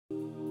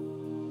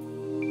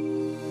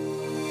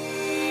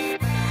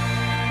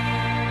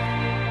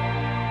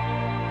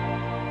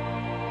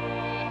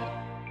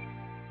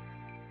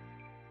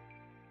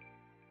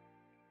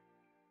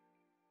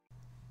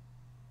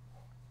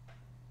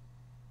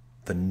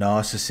The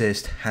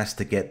narcissist has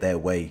to get their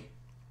way.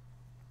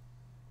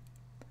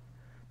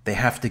 They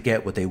have to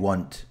get what they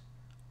want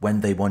when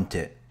they want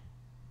it.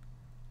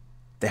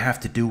 They have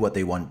to do what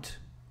they want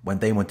when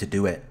they want to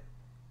do it.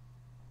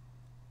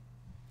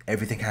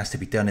 Everything has to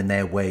be done in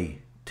their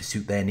way to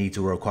suit their needs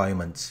or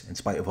requirements in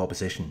spite of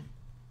opposition.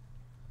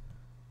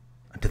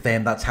 And to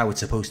them, that's how it's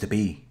supposed to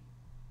be.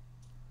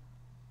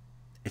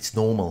 It's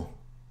normal.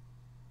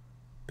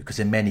 Because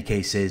in many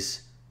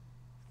cases,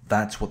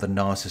 that's what the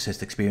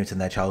narcissist experienced in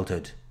their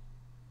childhood.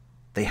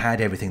 They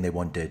had everything they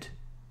wanted.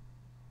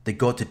 They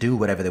got to do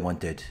whatever they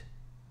wanted.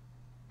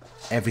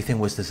 Everything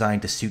was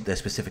designed to suit their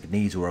specific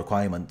needs or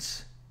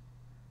requirements.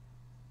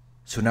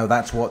 So now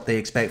that's what they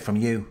expect from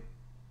you.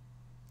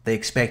 They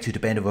expect you to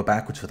bend over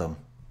backwards for them.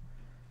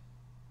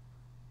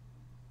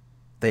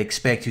 They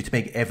expect you to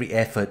make every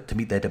effort to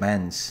meet their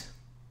demands.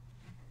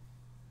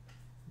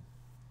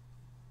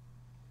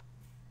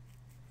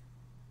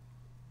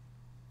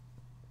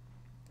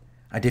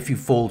 And if you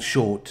fall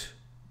short,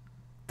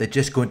 they're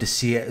just going to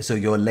see it as though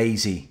you're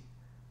lazy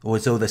or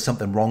as though there's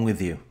something wrong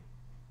with you,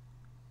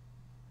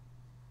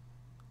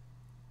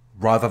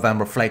 rather than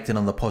reflecting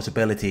on the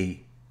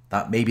possibility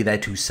that maybe they're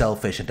too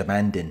selfish and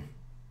demanding.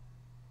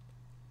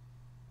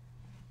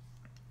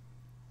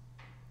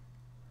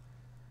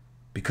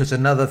 Because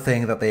another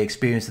thing that they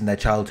experienced in their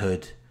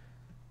childhood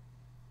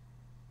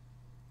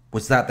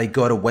was that they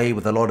got away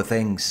with a lot of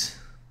things.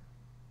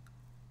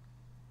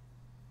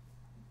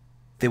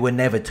 They were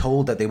never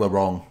told that they were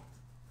wrong.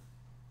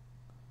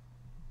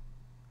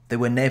 They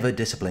were never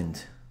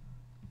disciplined.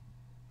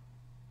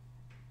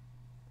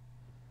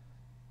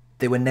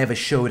 They were never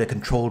showed a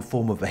controlled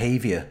form of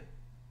behavior.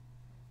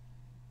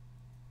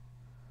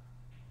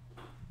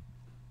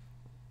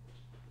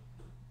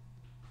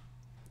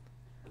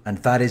 And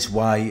that is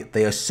why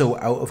they are so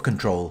out of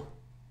control.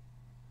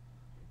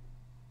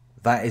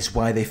 That is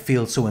why they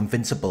feel so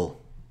invincible.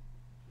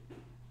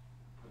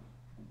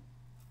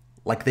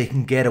 Like they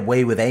can get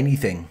away with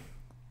anything.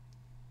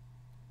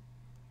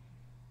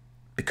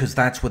 Because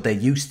that's what they're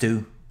used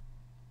to.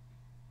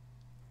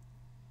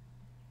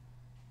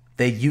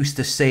 They're used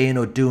to saying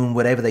or doing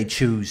whatever they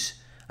choose,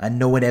 and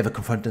no one ever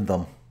confronting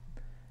them.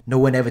 No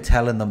one ever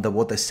telling them that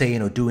what they're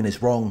saying or doing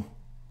is wrong.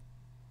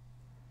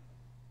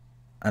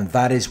 And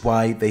that is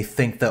why they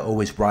think they're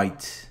always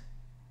right.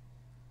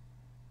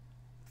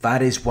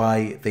 That is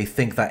why they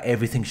think that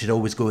everything should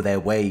always go their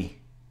way.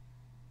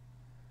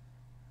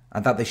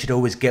 And that they should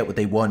always get what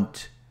they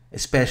want,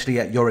 especially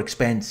at your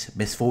expense,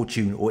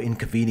 misfortune, or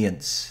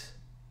inconvenience.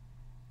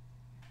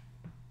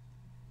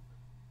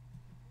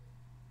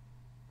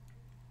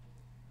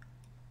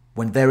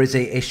 When there is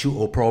an issue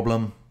or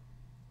problem,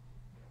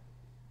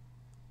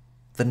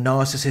 the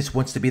narcissist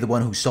wants to be the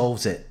one who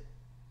solves it.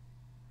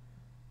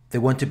 They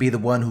want to be the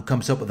one who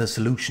comes up with a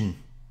solution.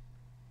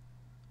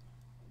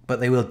 But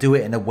they will do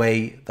it in a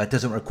way that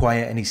doesn't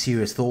require any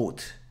serious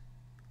thought.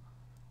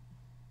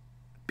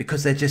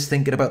 Because they're just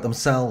thinking about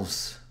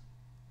themselves.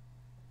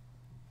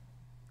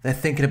 They're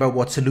thinking about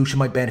what solution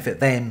might benefit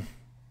them,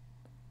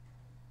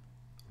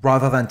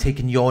 rather than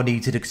taking your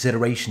needs into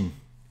consideration.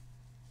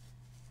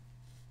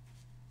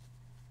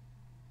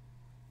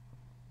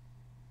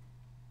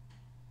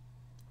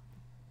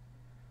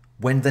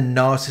 When the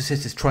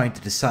narcissist is trying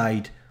to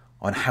decide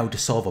on how to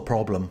solve a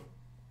problem,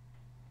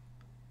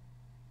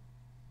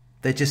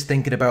 they're just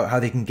thinking about how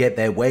they can get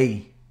their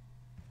way.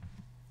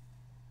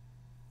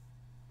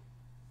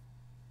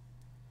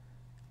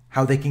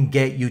 How they can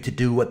get you to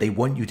do what they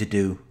want you to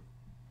do.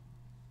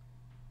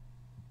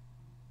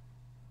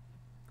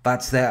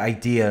 That's their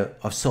idea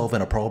of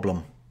solving a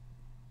problem.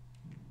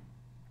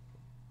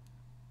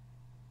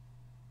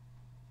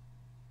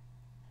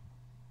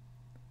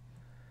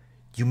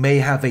 You may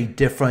have a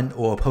different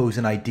or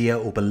opposing idea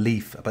or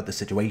belief about the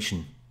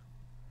situation,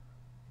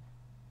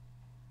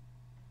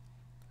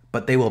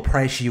 but they will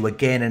pressure you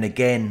again and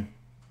again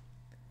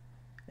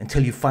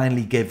until you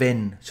finally give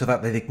in so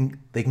that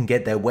they can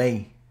get their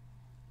way.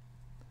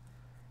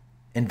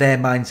 In their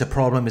minds, the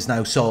problem is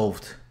now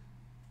solved.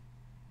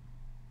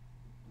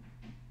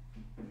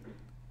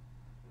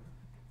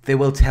 They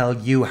will tell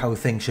you how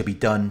things should be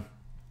done,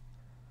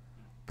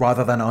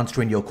 rather than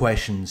answering your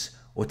questions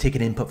or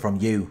taking input from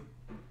you.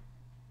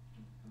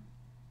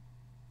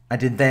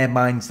 And in their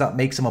minds, that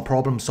makes them a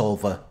problem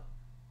solver.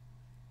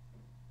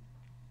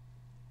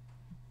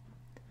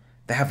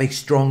 They have a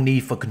strong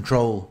need for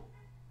control.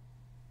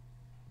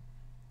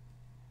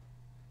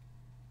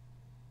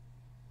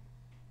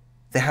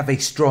 They have a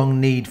strong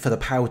need for the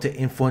power to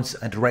influence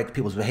and direct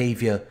people's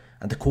behavior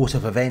and the course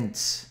of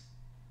events.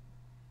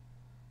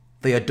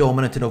 They are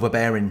dominant and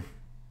overbearing.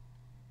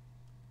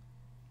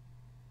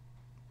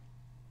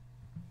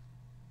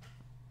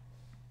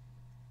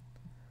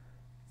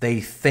 They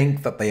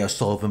think that they are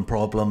solving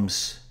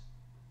problems,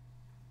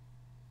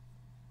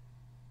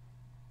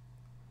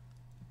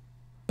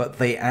 but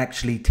they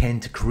actually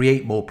tend to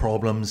create more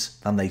problems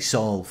than they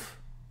solve.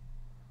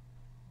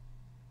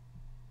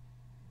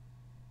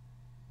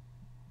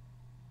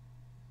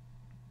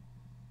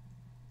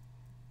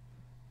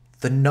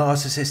 The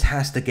narcissist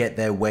has to get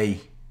their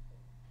way.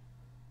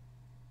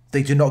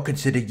 They do not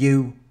consider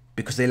you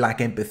because they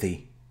lack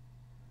empathy.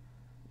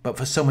 But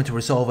for someone to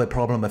resolve a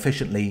problem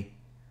efficiently,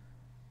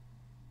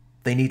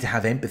 they need to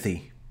have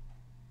empathy.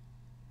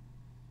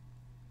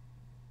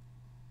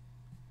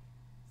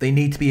 They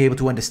need to be able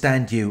to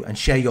understand you and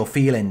share your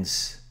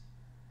feelings.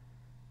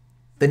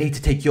 They need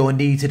to take your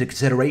needs into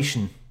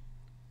consideration.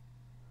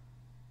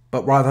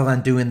 But rather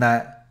than doing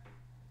that,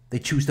 they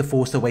choose to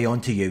force their way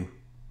onto you.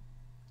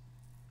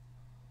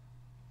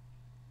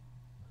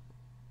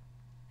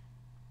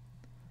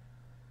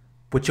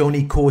 Which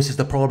only causes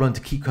the problem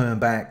to keep coming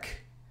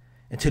back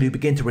until you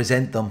begin to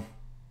resent them.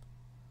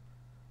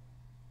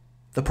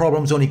 The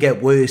problems only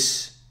get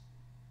worse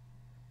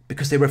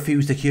because they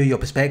refuse to hear your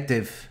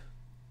perspective.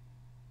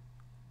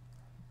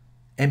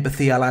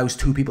 Empathy allows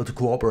two people to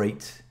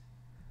cooperate,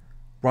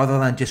 rather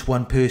than just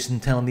one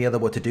person telling the other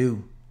what to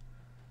do.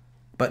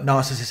 But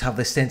narcissists have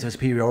this sense of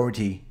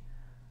superiority.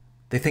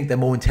 They think they're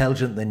more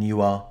intelligent than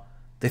you are.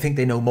 They think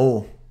they know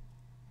more.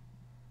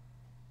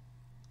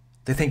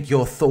 They think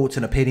your thoughts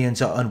and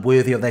opinions are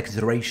unworthy of their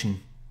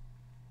consideration.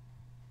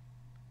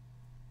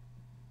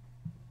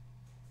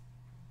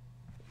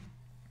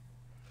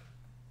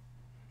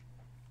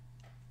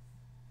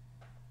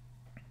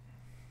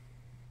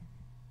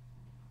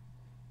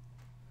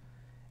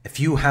 If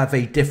you have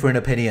a different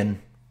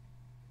opinion,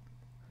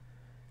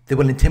 they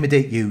will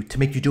intimidate you to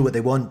make you do what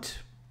they want.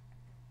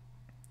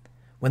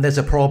 When there's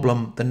a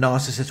problem, the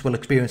narcissist will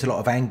experience a lot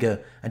of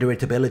anger and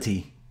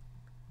irritability.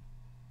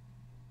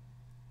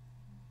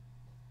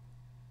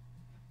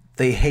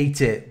 They hate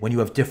it when you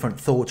have different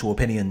thoughts or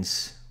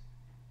opinions.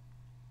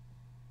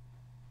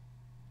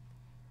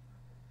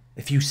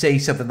 If you say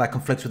something that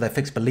conflicts with their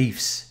fixed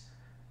beliefs,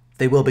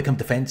 they will become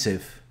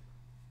defensive.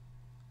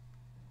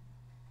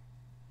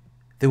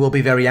 They will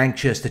be very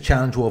anxious to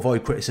challenge or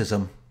avoid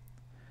criticism.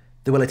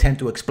 They will attempt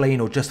to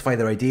explain or justify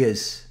their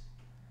ideas.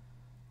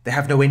 They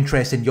have no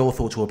interest in your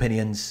thoughts or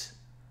opinions.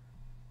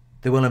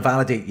 They will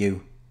invalidate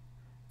you.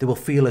 They will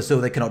feel as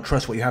though they cannot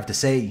trust what you have to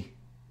say.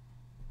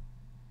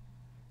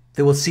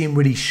 They will seem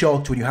really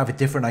shocked when you have a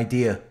different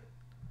idea.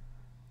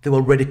 They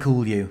will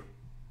ridicule you.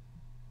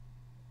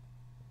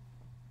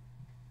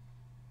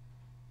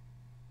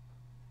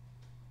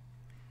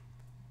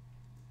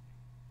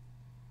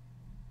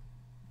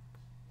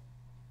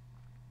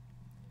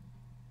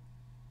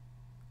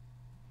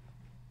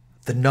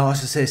 The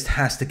narcissist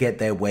has to get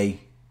their way.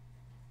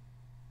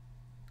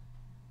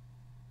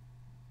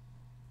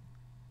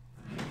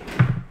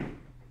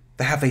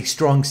 They have a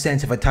strong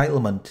sense of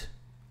entitlement.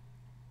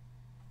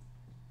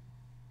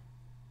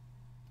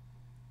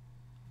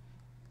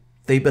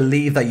 They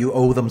believe that you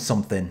owe them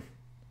something.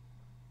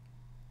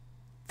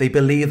 They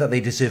believe that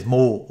they deserve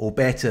more or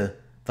better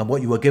than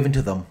what you are given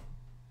to them.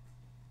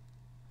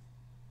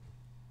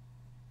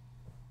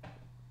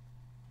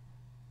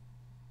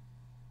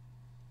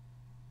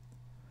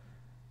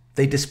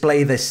 They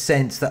display this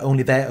sense that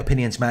only their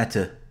opinions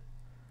matter.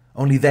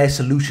 Only their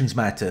solutions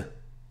matter.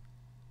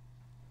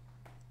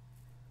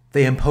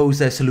 They impose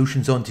their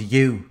solutions onto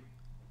you.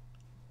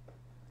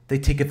 They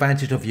take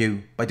advantage of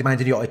you by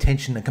demanding your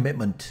attention and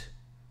commitment.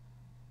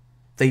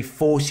 They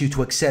force you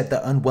to accept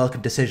their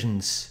unwelcome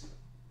decisions.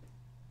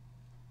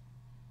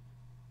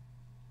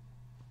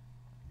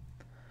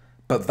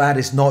 But that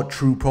is not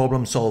true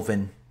problem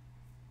solving.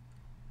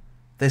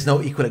 There's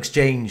no equal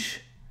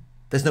exchange.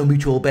 There's no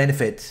mutual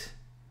benefit.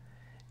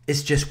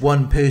 It's just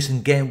one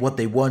person getting what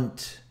they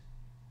want.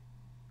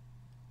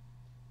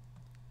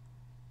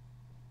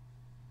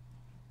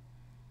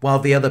 While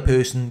the other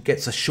person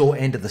gets a short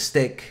end of the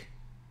stick.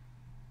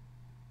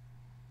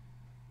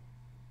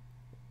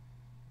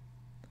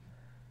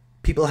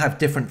 People have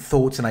different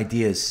thoughts and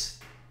ideas.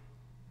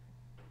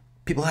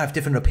 People have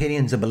different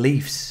opinions and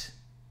beliefs.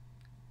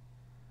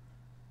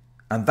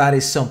 And that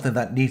is something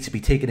that needs to be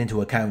taken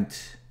into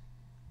account.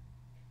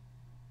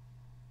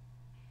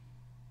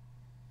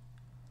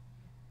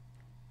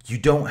 You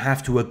don't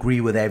have to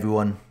agree with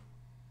everyone.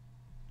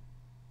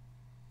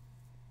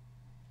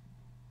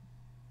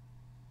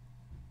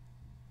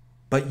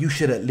 But you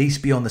should at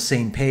least be on the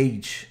same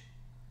page.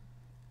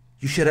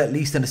 You should at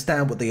least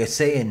understand what they are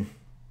saying.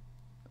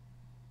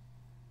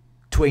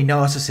 To a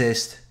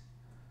narcissist,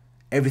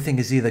 everything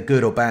is either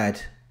good or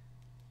bad.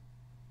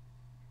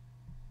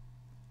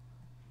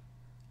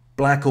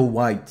 Black or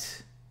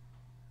white.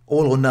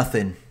 All or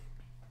nothing.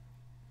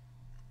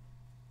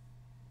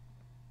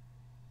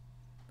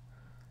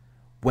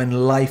 When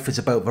life is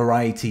about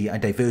variety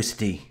and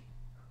diversity.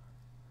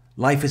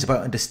 Life is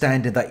about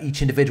understanding that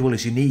each individual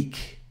is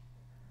unique.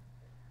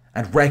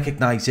 And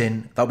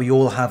recognizing that we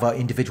all have our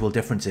individual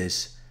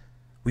differences.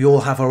 We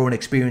all have our own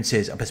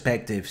experiences and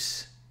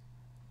perspectives.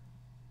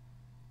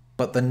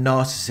 But the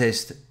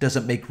narcissist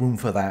doesn't make room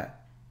for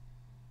that.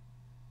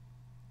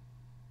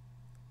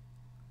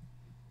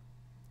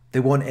 They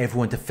want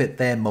everyone to fit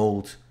their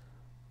mold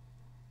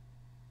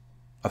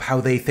of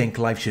how they think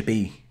life should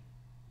be.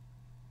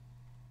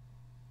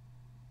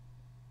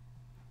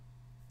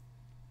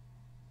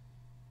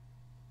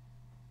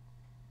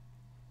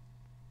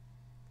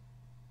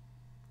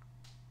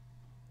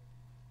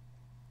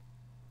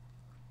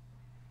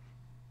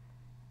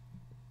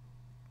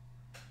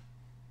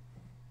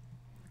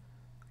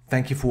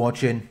 Thank you for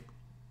watching.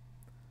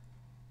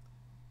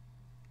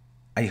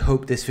 I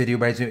hope this video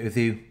resonated with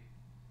you.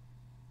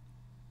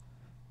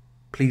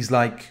 Please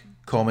like,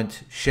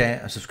 comment, share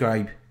and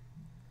subscribe.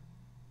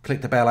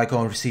 Click the bell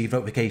icon to receive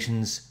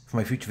notifications for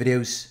my future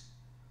videos.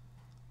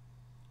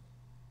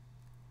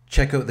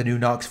 Check out the new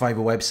Narc Survivor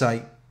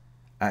website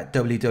at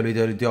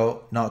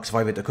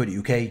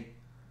www.narcsurvivor.co.uk,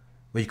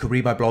 where you can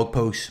read my blog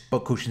posts,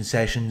 book coaching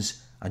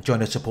sessions and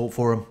join a support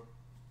forum.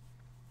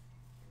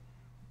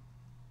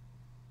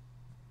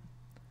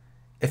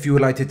 If you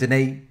would like to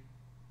donate,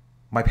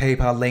 my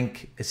PayPal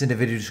link is in the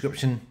video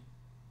description.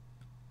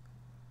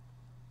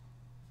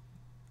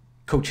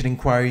 Coaching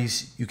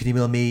inquiries, you can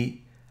email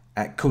me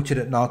at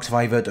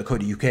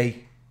coaching@narcsurvivor.co.uk.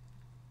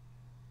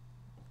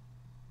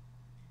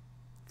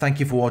 Thank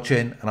you for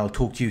watching, and I'll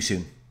talk to you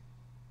soon.